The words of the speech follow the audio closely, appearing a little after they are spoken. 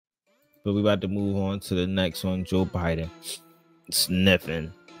But we about to move on to the next one. Joe Biden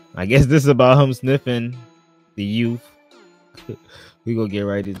sniffing. I guess this is about him sniffing the youth. We gonna get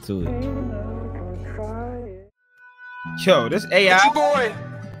right into it. Yo, this AI. It's your boy,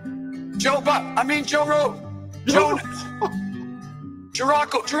 Joe Barack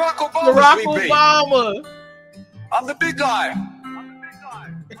Obama. I'm the big guy.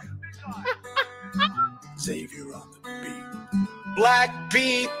 Xavier on the beat. Black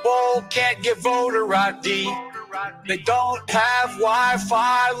people can't get voter ID. They don't have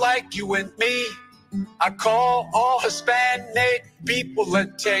Wi-Fi like you and me. I call all Hispanic people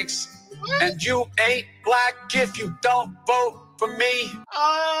it takes. And you ain't black if you don't vote for me.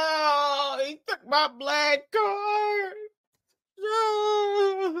 Oh, he took my black card.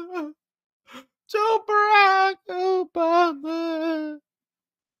 Joe Barack Obama.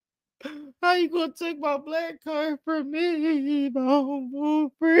 How you gonna take my black card from me? Don't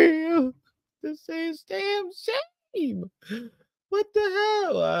vote for you. This ain't damn shame. What the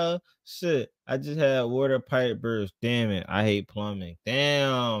hell? Shit. I just had water pipe burst. Damn it. I hate plumbing.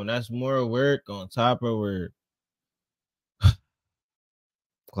 Damn, that's more work on top of work.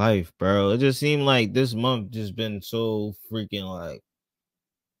 Life, bro. It just seemed like this month just been so freaking like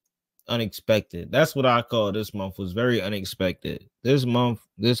unexpected. That's what I call this month, was very unexpected. This month,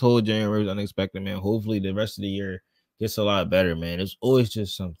 this whole January was unexpected, man. Hopefully the rest of the year gets a lot better, man. It's always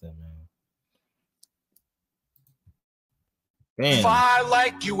just something, man. Damn. Fire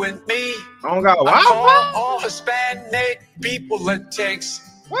like you and me. I don't got I call all Hispanic people it takes.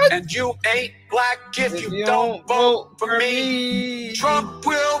 What? And you ain't black if you don't vote for me. Trump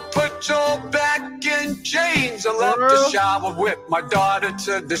will put Joe back in chains. I love to shower with my daughter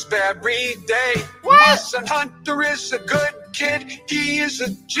to this very day. What? My son Hunter is a good kid. He is a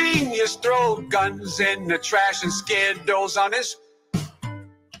genius. Throw guns in the trash and Skittles on his.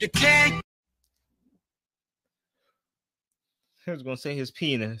 You can't. I was gonna say his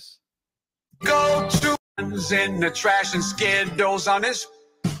penis. Go to guns in the trash and Skittles on his.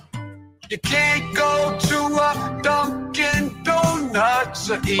 You can't go to a Dunkin' Donuts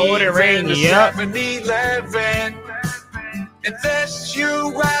or even a 7-Eleven unless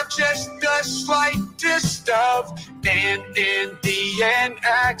you have just the slightest of an Indian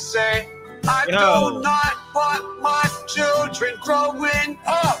accent. I do not want my children growing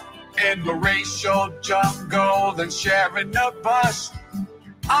up in the racial jungle and sharing a bus.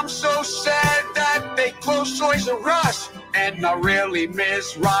 I'm so sad that they closed Toys R Us. And I really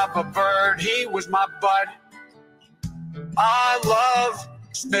miss Robert Bird, he was my bud. I love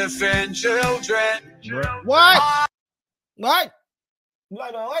sniffing children. What? What?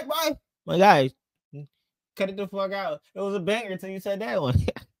 My guys, cut it the fuck out. It was a banger until you said that one.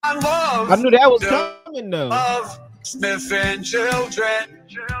 I knew that was coming though. Love sniffing children.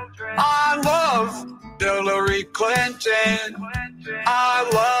 I love Hillary Clinton. I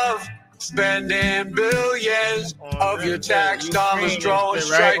love spending billions of your tax dollars, drones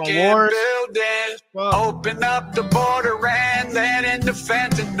striking buildings. Open up the border and land into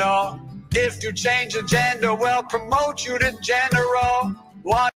fentanyl. If you change your gender, we'll promote you to general.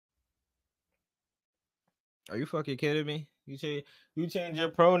 What? Are you fucking kidding me? You change your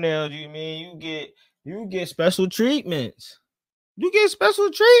pronouns, you mean you get special treatments. You get special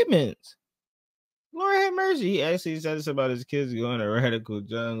treatments. Lord have mercy. He actually said this about his kids going to radical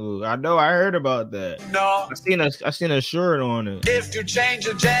jungle. I know, I heard about that. No. I seen a shirt on it. If you change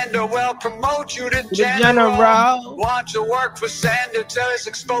your gender, we'll promote you to general. Want to work for Sanders till it's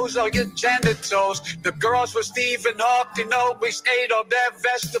expose all your genitals. The girls for Stephen Hawking always ate all their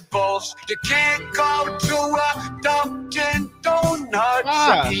vegetables. You can't go to a Dunkin'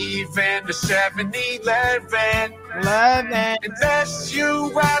 Donuts or even a 7-Eleven. Unless you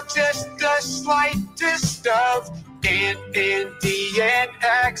have just the slightest of an Indian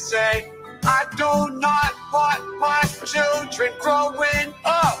accent. I do not want my children growing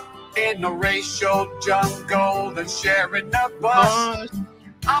up in a racial jungle and sharing a bus.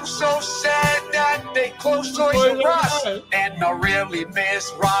 I'm so sad that they closed Toys R Us. And I really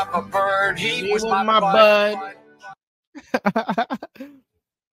miss Robert Bird. He was my bud.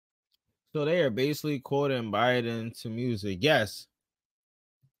 So they are basically quoting Biden to music. Yes,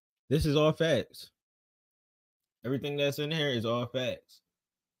 this is all facts. Everything that's in here is all facts.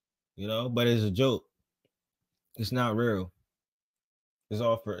 You know, but it's a joke. It's not real. It's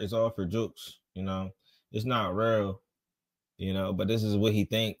all for jokes. You know, it's not real. You know, but this is what he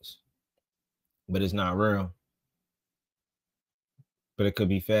thinks. But it's not real. But it could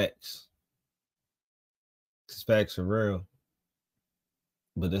be facts. Because facts are real.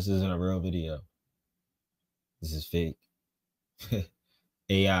 But this isn't a real video. This is fake.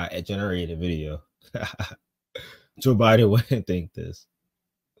 AI generated video. Joe Biden wouldn't think this.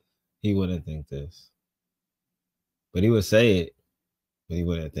 He wouldn't think this. But he would say it, but he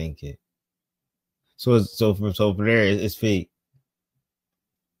wouldn't think it. So from there, it's fake.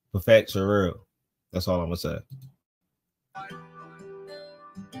 But facts are real. That's all I'm gonna say.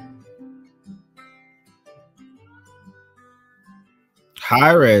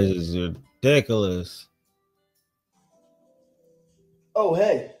 High res is ridiculous. Oh,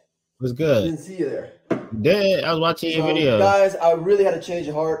 hey. What's good? Didn't see you there. Did I was watching your video. Guys, I really had a change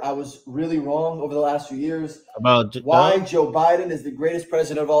of heart. I was really wrong over the last few years about why Joe Biden is the greatest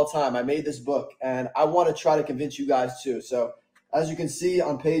president of all time. I made this book, and I want to try to convince you guys too. So, as you can see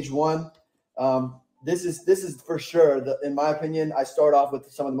on page 1, this is for sure. In my opinion, I start off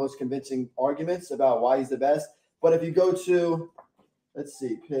with some of the most convincing arguments about why he's the best. But if you go to, let's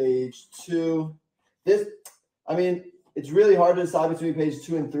see, page 2, it's really hard to decide between page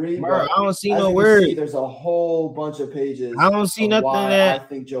 2 and 3. Bro, I don't see no words. There's a whole bunch of pages. I don't see nothing. I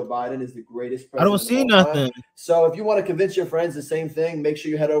think Joe Biden is the greatest president. I don't see nothing. So if you want to convince your friends the same thing, make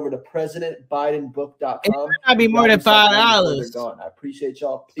sure you head over to PresidentBidenBook.com. It might not be more than $5. I appreciate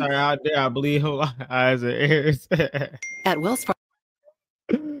y'all. Sorry, out there, I believe eyes and ears. At Wells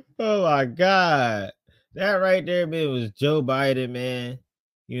Fargo. Oh my God, that right there, man, was Joe Biden, man.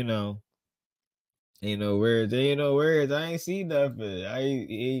 You know. Ain't no words. I ain't see nothing.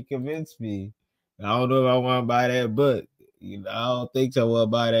 He convinced me. I don't know if I want to buy that book. I don't think so. I want to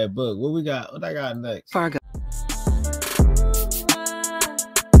buy that book. What I got next? Fargo.